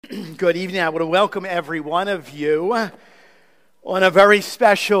Good evening. I want to welcome every one of you on a very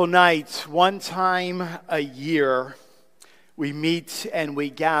special night. One time a year, we meet and we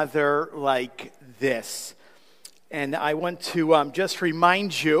gather like this. And I want to just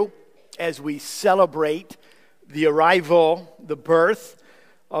remind you, as we celebrate the arrival, the birth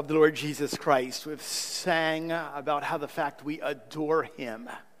of the Lord Jesus Christ, we've sang about how the fact we adore him.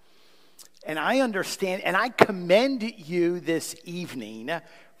 And I understand, and I commend you this evening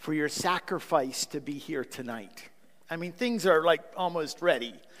for your sacrifice to be here tonight. I mean, things are like almost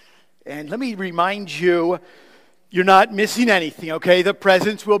ready. And let me remind you, you're not missing anything, okay? The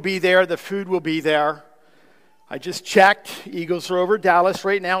presents will be there. The food will be there. I just checked. Eagles are over Dallas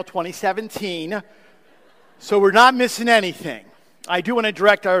right now, 2017. So we're not missing anything. I do want to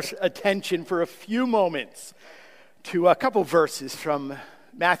direct our attention for a few moments to a couple verses from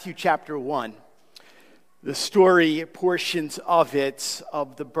Matthew chapter 1. The story, portions of it,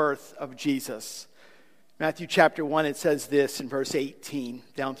 of the birth of Jesus. Matthew chapter 1, it says this in verse 18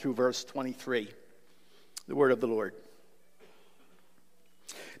 down through verse 23. The word of the Lord.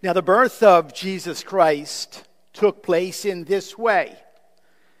 Now the birth of Jesus Christ took place in this way.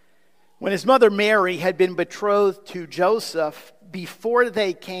 When his mother Mary had been betrothed to Joseph, before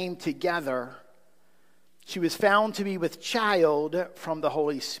they came together, she was found to be with child from the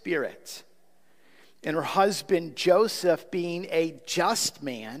Holy Spirit. And her husband Joseph, being a just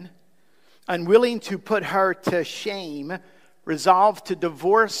man, unwilling to put her to shame, resolved to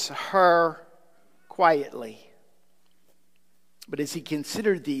divorce her quietly. But as he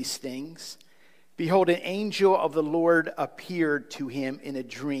considered these things, behold, an angel of the Lord appeared to him in a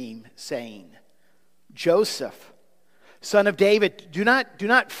dream, saying, Joseph, son of David, do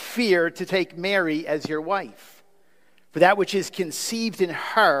not fear to take Mary as your wife, for that which is conceived in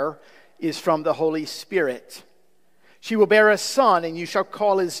her is from the Holy Spirit. She will bear a son, and you shall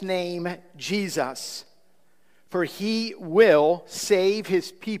call his name Jesus, for he will save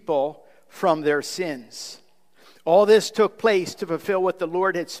his people from their sins. All this took place to fulfill what the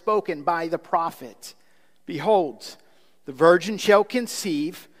Lord had spoken by the prophet. Behold, the virgin shall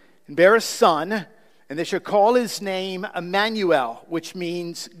conceive and bear a son, and they shall call his name Emmanuel, which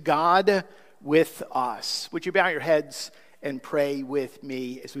means God with us. Would you bow your heads and pray with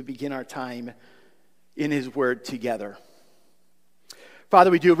me as we begin our time in his word together?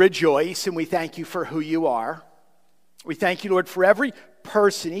 Father, we do rejoice and we thank you for who you are. We thank you, Lord, for every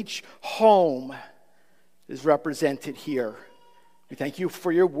person, each home is represented here. We thank you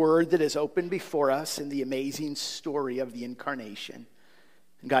for your word that is open before us in the amazing story of the incarnation.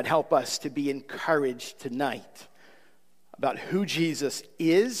 And God, help us to be encouraged tonight about who Jesus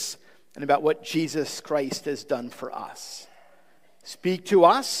is and about what Jesus Christ has done for us. Speak to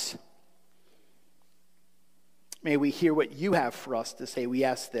us. May we hear what you have for us to say. We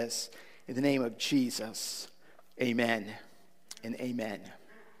ask this in the name of Jesus. Amen and amen.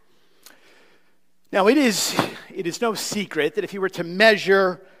 Now, it is no secret that if you were to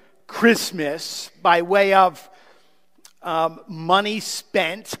measure Christmas by way of money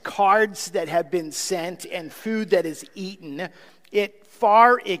spent, cards that have been sent, and food that is eaten, it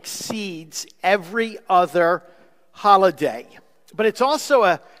far exceeds every other holiday. But it's also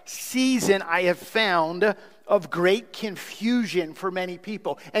a season, I have found, of great confusion for many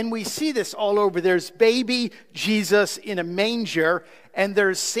people. And we see this all over. There's baby Jesus in a manger, and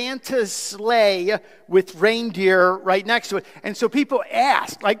there's Santa's sleigh with reindeer right next to it. And so people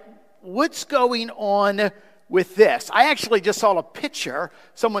ask, like, what's going on with this? I actually just saw a picture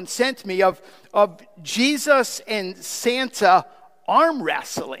someone sent me of Jesus and Santa arm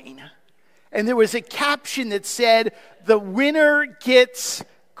wrestling. And there was a caption that said, "The winner gets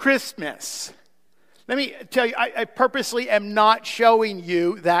Christmas." Let me tell you, I purposely am not showing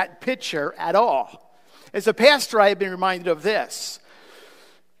you that picture at all. As a pastor, I have been reminded of this.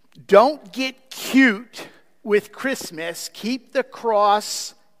 Don't get cute with Christmas. Keep the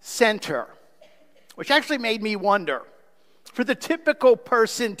cross center. Which actually made me wonder, for the typical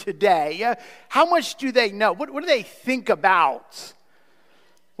person today, how much do they know? What do they think about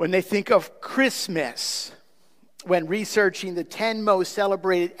when they think of Christmas? When researching the 10 most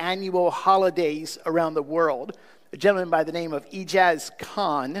celebrated annual holidays around the world, a gentleman by the name of Ijaz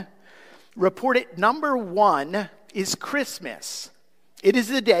Khan reported number 1 is Christmas. It is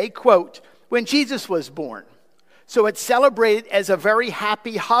the day, quote, when Jesus was born. So it's celebrated as a very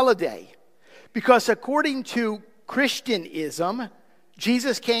happy holiday because according to Christianism,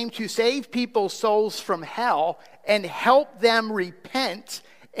 Jesus came to save people's souls from hell and help them repent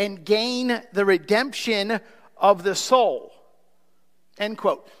and gain the redemption of the soul. End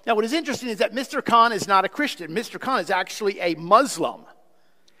quote. Now, what is interesting is that Mr. Khan is not a Christian. Mr. Khan is actually a Muslim.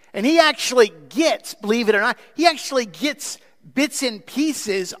 And he actually gets, believe it or not, he actually gets bits and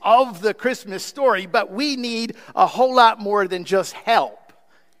pieces of the Christmas story, but we need a whole lot more than just help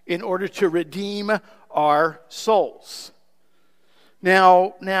in order to redeem our souls.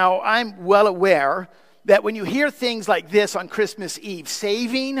 Now I'm well aware that when you hear things like this on Christmas Eve,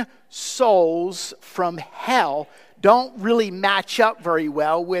 saving souls from hell don't really match up very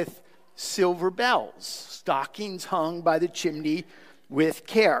well with silver bells, stockings hung by the chimney with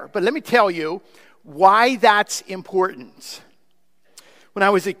care. But let me tell you why that's important. When I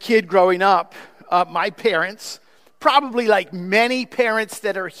was a kid growing up, my parents, probably like many parents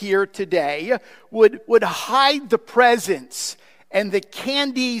that are here today, would hide the presents and the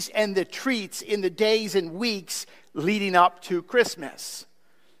candies and the treats in the days and weeks leading up to Christmas.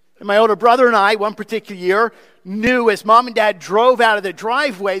 And my older brother and I, one particular year, knew as Mom and Dad drove out of the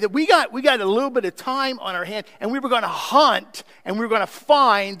driveway that we got a little bit of time on our hand, and we were going to hunt, and we were going to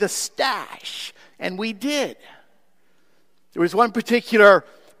find the stash. And we did. There was one particular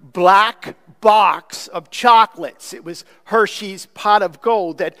black box of chocolates. It was Hershey's Pot of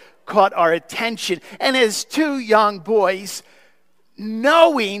Gold that caught our attention. And as two young boys,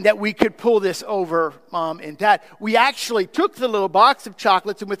 knowing that we could pull this over Mom and Dad, we actually took the little box of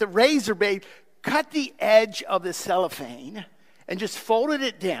chocolates and with a razor blade cut the edge of the cellophane and just folded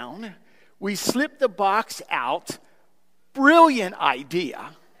it down. We slipped the box out. Brilliant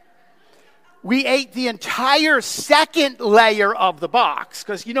idea. We ate the entire second layer of the box,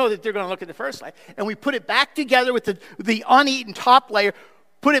 because you know that they're going to look at the first layer, and we put it back together with the uneaten top layer,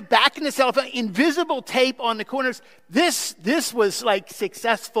 put it back in the cellophane, invisible tape on the corners. This was like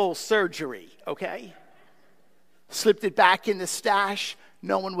successful surgery, okay? Slipped it back in the stash.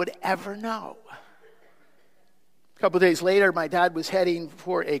 No one would ever know. A couple of days later, my dad was heading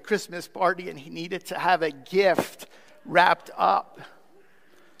for a Christmas party, and he needed to have a gift wrapped up.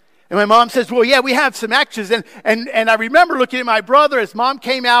 And my mom says, well, yeah, we have some extras. And I remember looking at my brother as Mom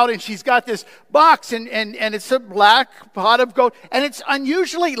came out, and she's got this box, and it's a black pot of gold, and it's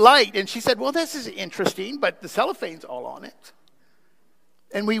unusually light. And she said, well, this is interesting, but the cellophane's all on it.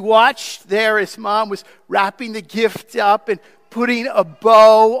 And we watched there as Mom was wrapping the gift up and putting a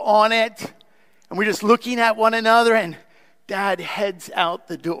bow on it. And we're just looking at one another, and Dad heads out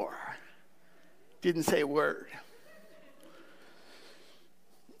the door. Didn't say a word.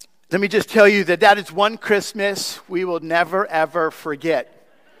 Let me just tell you that is one Christmas we will never, ever forget.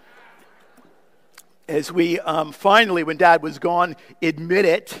 As we finally, when Dad was gone,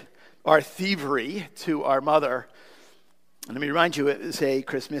 admitted our thievery to our mother. And let me remind you, it was a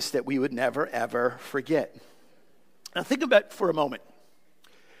Christmas that we would never, ever forget. Now think about it for a moment.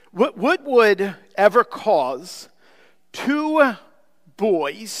 What would ever cause two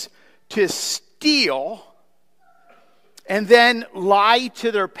boys to steal and then lie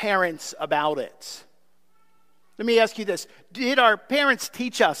to their parents about it? Let me ask you this. Did our parents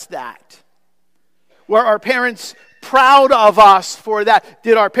teach us that? Were our parents proud of us for that?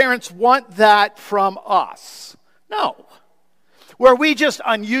 Did our parents want that from us? No. Were we just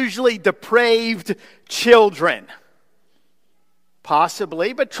unusually depraved children?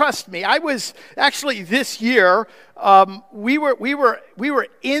 Possibly, but trust me, I was actually this year, we were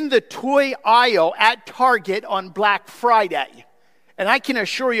in the toy aisle at Target on Black Friday. And I can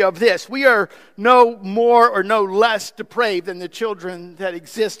assure you of this, we are no more or no less depraved than the children that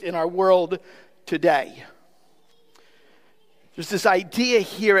exist in our world today. There's this idea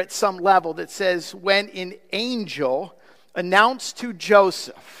here at some level that says when an angel announced to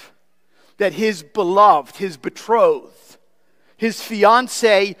Joseph that his beloved, his betrothed, his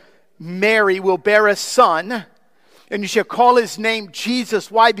fiancée, Mary, will bear a son, and you shall call his name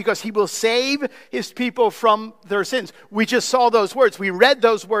Jesus. Why? Because he will save his people from their sins. We just saw those words. We read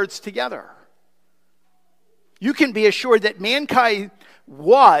those words together. You can be assured that mankind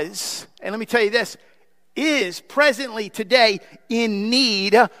was, and let me tell you this, is presently today in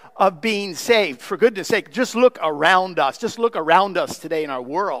need of being saved. For goodness sake, just look around us. Just look around us today in our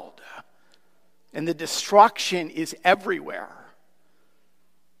world. And the destruction is everywhere.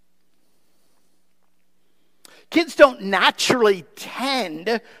 Kids don't naturally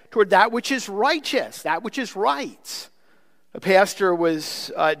tend toward that which is righteous, that which is right. A pastor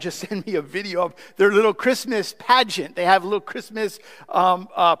was just sending me a video of their little Christmas pageant. They have a little Christmas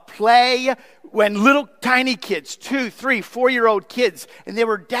play when little tiny kids, 2, 3, 4-year-old kids, and they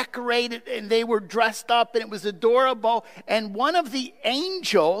were decorated and they were dressed up and it was adorable. And one of the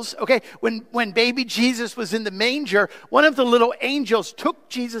angels, when baby Jesus was in the manger, one of the little angels took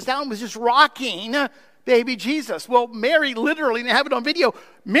Jesus down and was just rocking baby Jesus. Well, Mary literally, and I have it on video,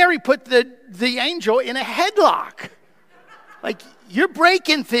 Mary put the angel in a headlock. Like, you're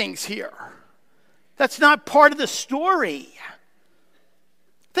breaking things here. That's not part of the story.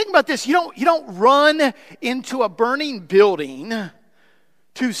 Think about this. You don't run into a burning building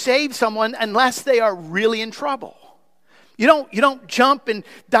to save someone unless they are really in trouble. You don't jump and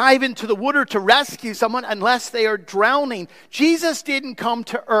dive into the water to rescue someone unless they are drowning. Jesus didn't come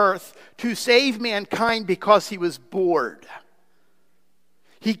to earth to save mankind because he was bored.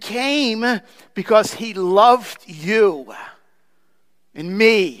 He came because he loved you and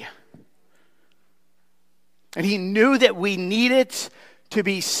me. And he knew that we needed to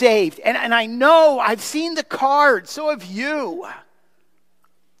be saved. And I know, I've seen the card, so have you.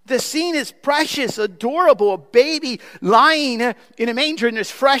 The scene is precious, adorable, a baby lying in a manger, and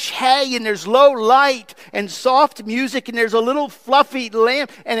there's fresh hay, and there's low light, and soft music, and there's a little fluffy lamb,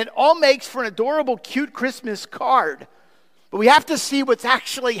 and it all makes for an adorable, cute Christmas card. But we have to see what's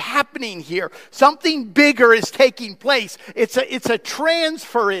actually happening here. Something bigger is taking place. It's a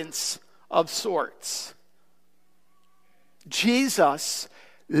transference of sorts. Jesus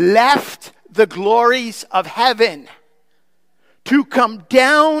left the glories of heaven to come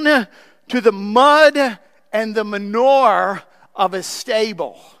down to the mud and the manure of a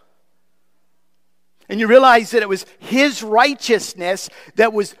stable. And you realize that it was his righteousness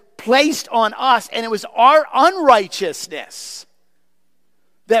that was placed on us, and it was our unrighteousness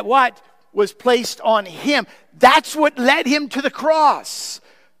that what was placed on him. That's what led him to the cross.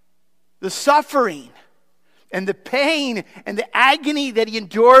 The suffering and the pain and the agony that he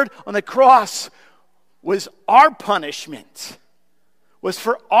endured on the cross was our punishment, was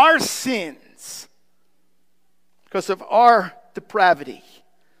for our sins, because of our depravity.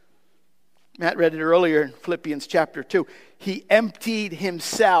 Matt read it earlier in Philippians chapter 2. He emptied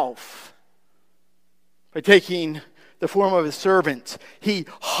himself by taking the form of a servant. He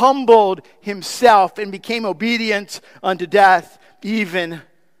humbled himself and became obedient unto death, even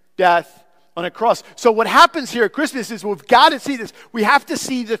death on a cross. So what happens here at Christmas is we've got to see this. We have to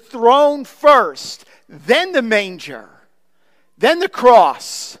see the throne first, then the manger, then the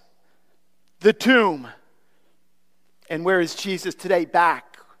cross, the tomb. And where is Jesus today?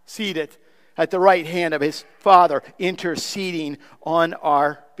 Back, seated at the right hand of his Father, interceding on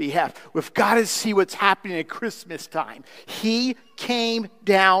our behalf. We've got to see what's happening at Christmas time. He came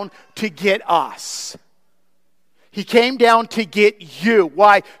down to get us. He came down to get you.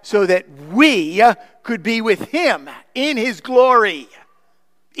 Why? So that we could be with him in his glory,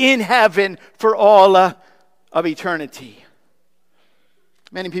 in heaven for all of eternity.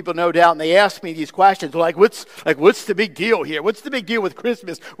 Many people, no doubt, and they ask me these questions, what's the big deal here? What's the big deal with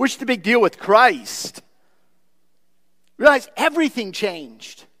Christmas? What's the big deal with Christ? Realize everything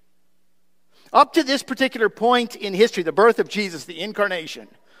changed. Up to this particular point in history, the birth of Jesus, the incarnation,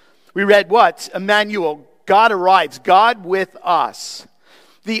 we read what? Emmanuel, God arrives, God with us.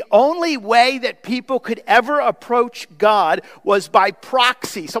 The only way that people could ever approach God was by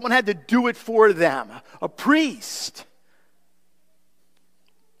proxy. Someone had to do it for them, a priest.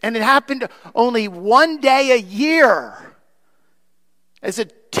 And it happened only one day a year as a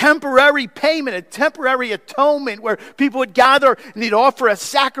temporary payment, a temporary atonement where people would gather and they'd offer a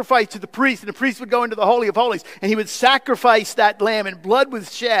sacrifice to the priest. And the priest would go into the Holy of Holies and he would sacrifice that lamb and blood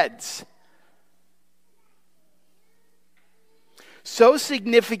was shed. So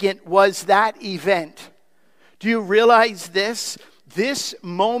significant was that event. Do you realize this? This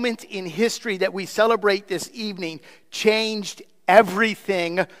moment in history that we celebrate this evening changed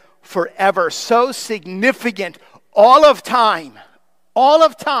everything forever. So significant. All of time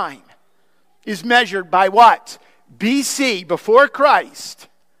is measured by what? BC, before Christ,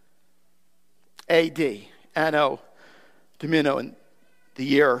 AD, Anno Domini, in the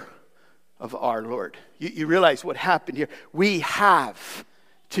year of our Lord. You realize what happened here? We have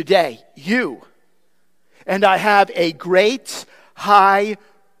today, you and I have a great high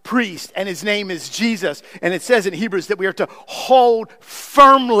priest, and his name is Jesus. And it says in Hebrews that we are to hold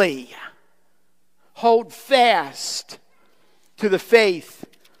firmly, hold fast to the faith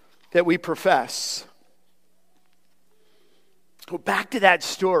that we profess. Go back to that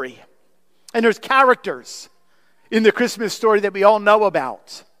story. And there's characters in the Christmas story that we all know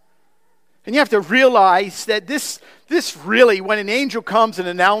about. And you have to realize that this really, when an angel comes and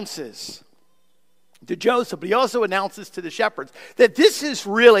announces to Joseph, but he also announces to the shepherds, that this is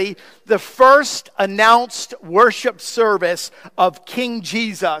really the first announced worship service of King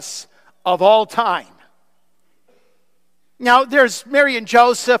Jesus of all time. Now, there's Mary and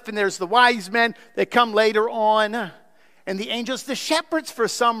Joseph, and there's the wise men that come later on, and the angels. The shepherds, for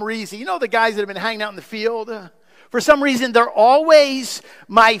some reason, you know the guys that have been hanging out in the field? For some reason, they're always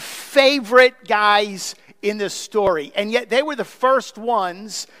my favorite guys in this story. And yet they were the first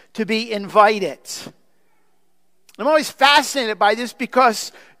ones to be invited. I'm always fascinated by this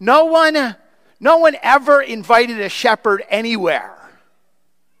because no one ever invited a shepherd anywhere.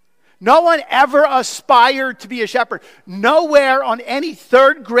 No one ever aspired to be a shepherd. Nowhere on any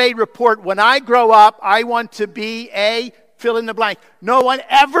third grade report, when I grow up, I want to be a fill in the blank. No one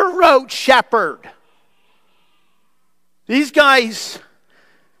ever wrote shepherd. These guys,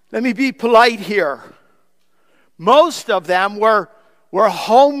 let me be polite here. Most of them were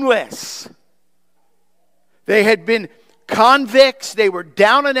homeless. They had been convicts, they were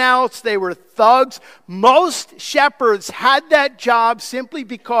down and outs, they were thugs. Most shepherds had that job simply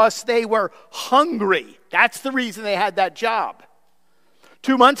because they were hungry. That's the reason they had that job.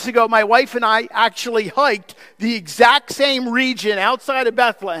 2 months ago, my wife and I actually hiked the exact same region outside of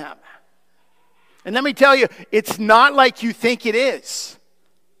Bethlehem. And let me tell you, it's not like you think it is.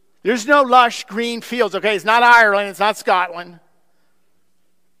 There's no lush green fields, okay? It's not Ireland, it's not Scotland.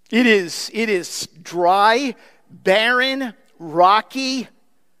 It is dry, barren, rocky,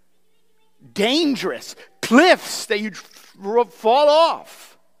 dangerous. Cliffs that you'd fall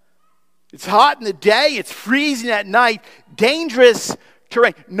off. It's hot in the day, it's freezing at night. Dangerous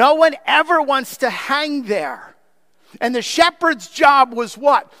terrain. No one ever wants to hang there. And the shepherd's job was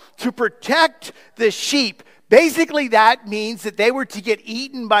what? To protect the sheep. Basically, that means that they were to get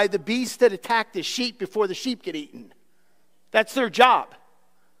eaten by the beasts that attack the sheep before the sheep get eaten. That's their job.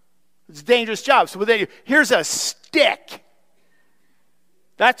 It's a dangerous job. So here's a stick.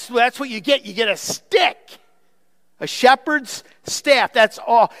 That's what you get. You get a stick. A shepherd's staff. That's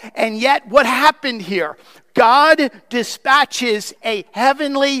all. And yet, what happened here? God dispatches a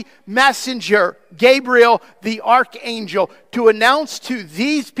heavenly messenger, Gabriel, the archangel, to announce to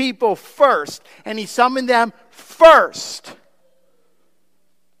these people first. And he summoned them first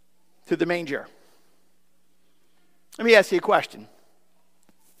to the manger. Let me ask you a question.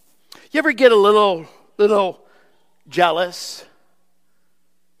 You ever get a little jealous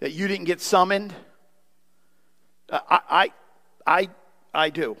that you didn't get summoned? I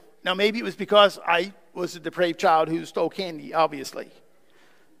do. Now, maybe it was because I was a depraved child who stole candy, obviously.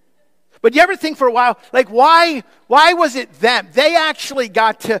 But you ever think for a while, like, why was it them? They actually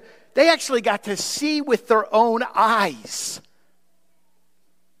got to see with their own eyes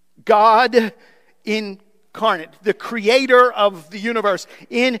God incarnate, the creator of the universe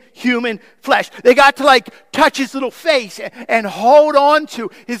in human flesh. They got to touch his little face and hold on to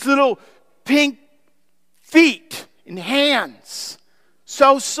his little pink feet and hands.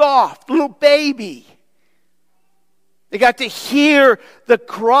 So soft, little baby. They got to hear the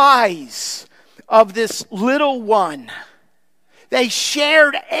cries of this little one. They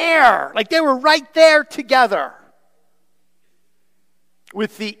shared air, like they were right there together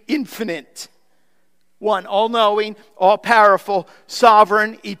with the infinite one, all-knowing, all-powerful,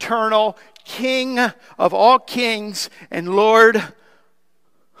 sovereign, eternal, King of all kings and Lord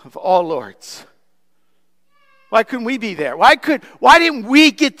of all lords. Why couldn't we be there? Why didn't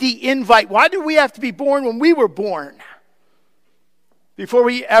we get the invite? Why did we have to be born when we were born? Before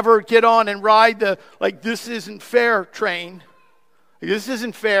we ever get on and ride the, this isn't fair train. This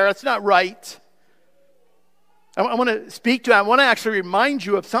isn't fair. That's not right. I want to speak to you. I want to actually remind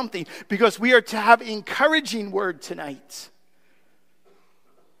you of something because we are to have encouraging word tonight.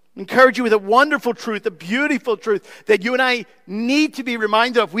 Encourage you with a wonderful truth, a beautiful truth that you and I need to be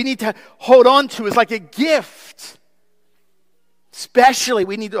reminded of. We need to hold on to. It's like a gift. Especially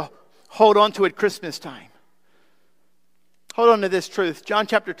we need to hold on to it Christmas time. Hold on to this truth. John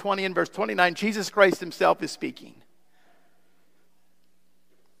chapter 20 and verse 29, Jesus Christ himself is speaking.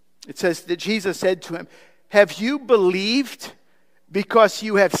 It says that Jesus said to him, "Have you believed because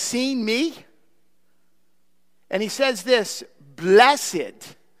you have seen me?" And he says this,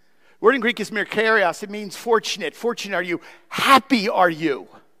 blessed. Word in Greek is makarios. It means fortunate. Fortunate are you. Happy are you.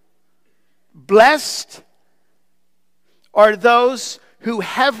 Blessed are those who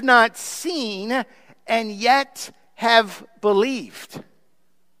have not seen and yet have believed.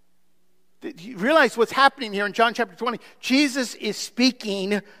 You realize what's happening here in John chapter 20? Jesus is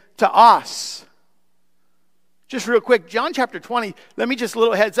speaking to us. Just real quick, John chapter 20, let me just a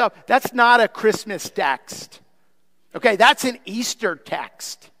little heads up. That's not a Christmas text. Okay, that's an Easter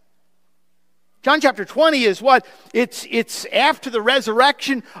text. John chapter 20 is what? It's after the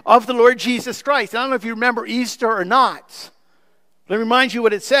resurrection of the Lord Jesus Christ. I don't know if you remember Easter or not. Let me remind you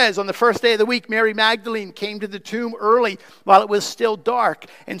what it says. On the first day of the week, Mary Magdalene came to the tomb early while it was still dark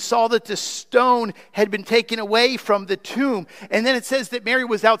and saw that the stone had been taken away from the tomb. And then it says that Mary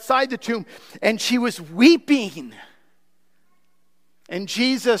was outside the tomb and she was weeping. And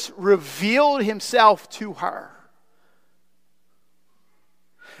Jesus revealed himself to her.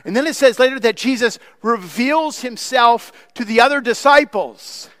 And then it says later that Jesus reveals himself to the other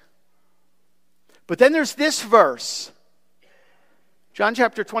disciples. But then there's this verse. John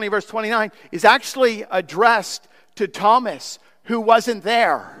chapter 20, verse 29 is actually addressed to Thomas, who wasn't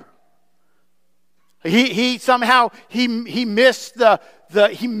there. He somehow missed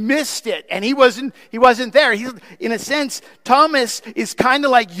he missed it, and he wasn't there. He's, in a sense, Thomas is kind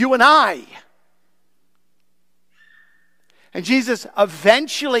of like you and I. And Jesus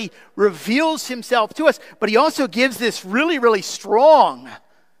eventually reveals himself to us, but he also gives this really, really strong.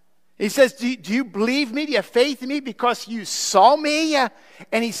 He says, do you believe me? Do you have faith in me because you saw me?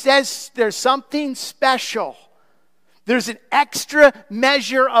 And he says there's something special. There's an extra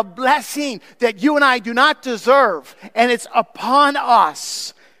measure of blessing that you and I do not deserve. And it's upon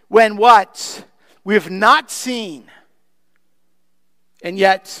us when what? We've not seen. And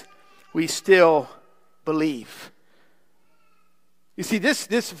yet we still believe. You see,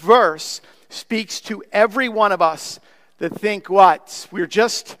 this verse speaks to every one of us that think what? We're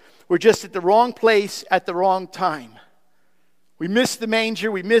just at the wrong place at the wrong time. We miss the manger,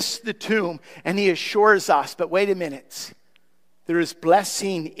 we miss the tomb, and he assures us, but wait a minute, there is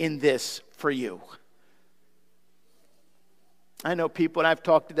blessing in this for you. I know people, and I've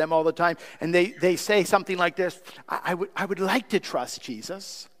talked to them all the time, and they say something like this, I would like to trust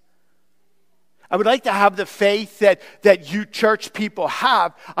Jesus. I would like to have the faith that you church people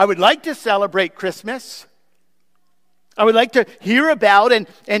have. I would like to celebrate Christmas. I would like to hear about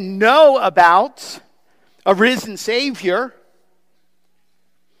and know about a risen Savior.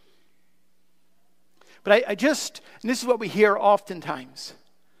 But I just, and this is what we hear oftentimes,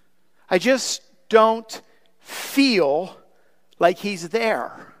 I just don't feel like he's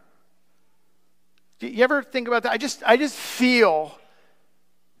there. Do you ever think about that? I just feel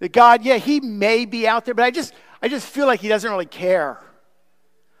that God, yeah, he may be out there, but I just feel like he doesn't really care.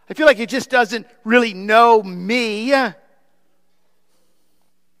 I feel like he just doesn't really know me.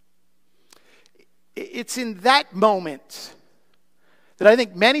 It's in that moment that I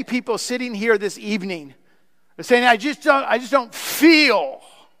think many people sitting here this evening are saying, I just don't feel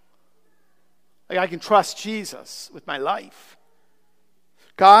like I can trust Jesus with my life.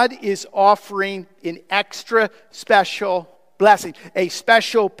 God is offering an extra special blessing, a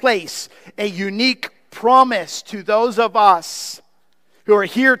special place, a unique promise to those of us who are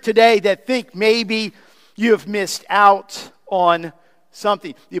here today that think maybe you have missed out on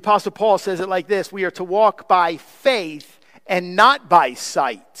something. The Apostle Paul says it like this: we are to walk by faith and not by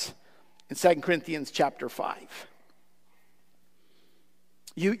sight, in 2 Corinthians chapter 5.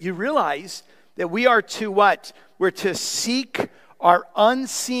 You realize that we are to what? We're to seek our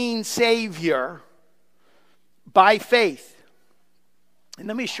unseen Savior by faith. And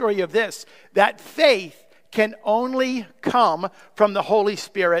let me assure you of this, that faith can only come from the Holy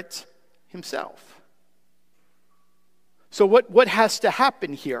Spirit himself. So what has to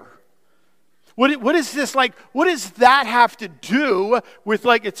happen here? What is this like? What does that have to do with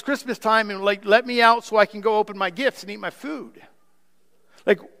like it's Christmas time and like let me out so I can go open my gifts and eat my food?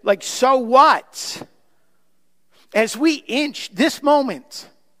 Like so what? As we inch this moment,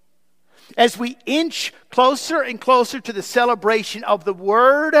 as we inch closer and closer to the celebration of the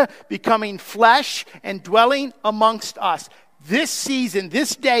Word becoming flesh and dwelling amongst us, this season,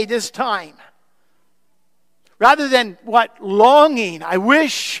 this day, this time, rather than what? Longing. I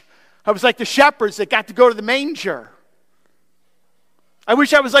wish I was like the shepherds that got to go to the manger. I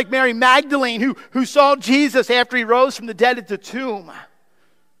wish I was like Mary Magdalene who saw Jesus after he rose from the dead at the tomb.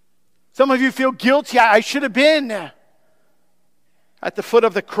 Some of you feel guilty. I should have been at the foot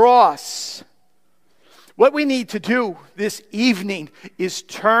of the cross. What we need to do this evening is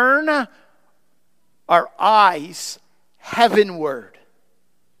turn our eyes heavenward.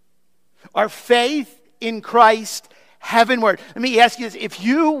 Our faith in Christ heavenward. Let me ask you this. If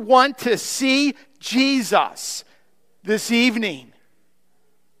you want to see Jesus this evening,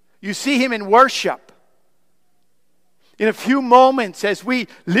 you see him in worship. In a few moments, as we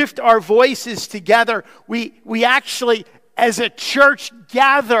lift our voices together, we actually, as a church,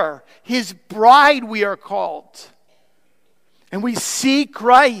 gather. His bride we are called. And we see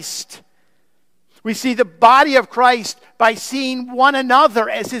Christ. We see the body of Christ by seeing one another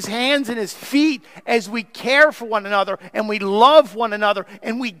as his hands and his feet, as we care for one another and we love one another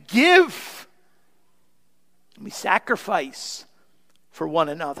and we give. And we sacrifice for one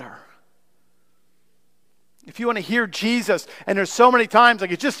another. If you want to hear Jesus, and there's so many times,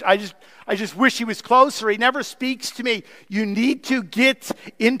 like I just wish he was closer. He never speaks to me. You need to get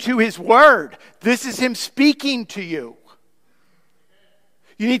into his word. This is him speaking to you.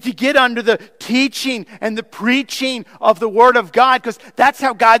 You need to get under the teaching and the preaching of the Word of God, because that's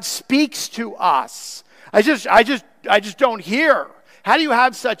how God speaks to us. I just don't hear. How do you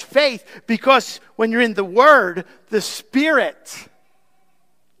have such faith? Because when you're in the Word, the Spirit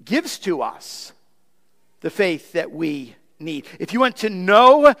gives to us the faith that we need. If you want to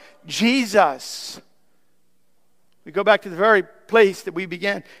know Jesus, we go back to the very place that we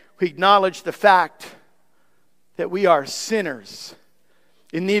began. We acknowledge the fact that we are sinners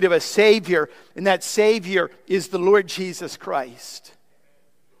in need of a Savior, and that Savior is the Lord Jesus Christ.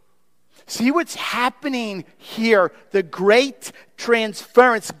 See what's happening here, the great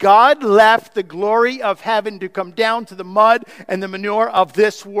transference. God left the glory of heaven to come down to the mud and the manure of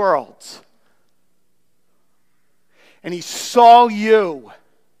this world. And He saw you.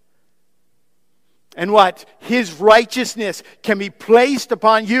 And what? His righteousness can be placed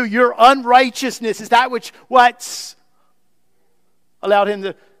upon you. Your unrighteousness is that which what's allowed Him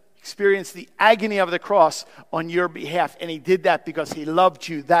to experience the agony of the cross on your behalf. And He did that because He loved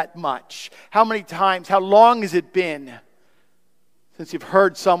you that much. How many times, how long has it been since you've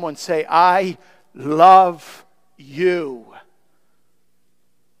heard someone say, I love you,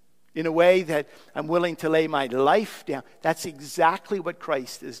 in a way that I'm willing to lay my life down? That's exactly what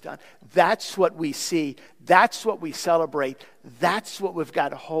Christ has done. That's what we see. That's what we celebrate. That's what we've got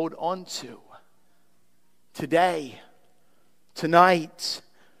to hold on to. Today, tonight,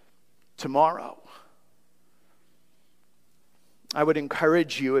 tomorrow. I would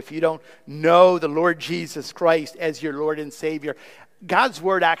encourage you, if you don't know the Lord Jesus Christ as your Lord and Savior, God's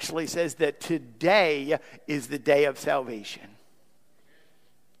Word actually says that today is the day of salvation.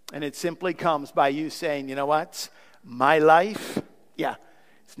 And it simply comes by you saying, you know what? My life,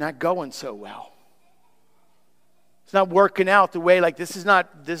 it's not going so well. It's not working out the way, like this is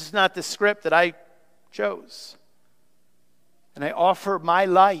not the script that I chose. And I offer my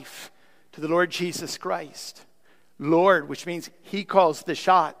life to the Lord Jesus Christ. Lord, which means He calls the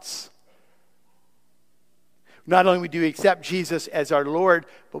shots. Not only do we accept Jesus as our Lord,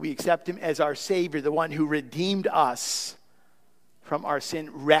 but we accept Him as our Savior, the one who redeemed us from our sin,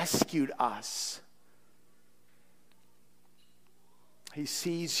 rescued us. He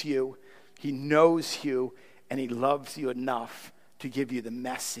sees you, He knows you, and He loves you enough to give you the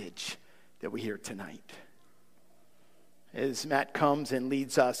message that we hear tonight. As Matt comes and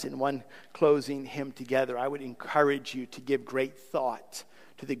leads us in one closing hymn together, I would encourage you to give great thought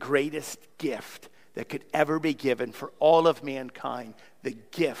to the greatest gift that could ever be given for all of mankind, the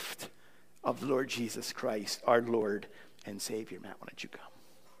gift of the Lord Jesus Christ, our Lord and Savior. Matt, why don't you come?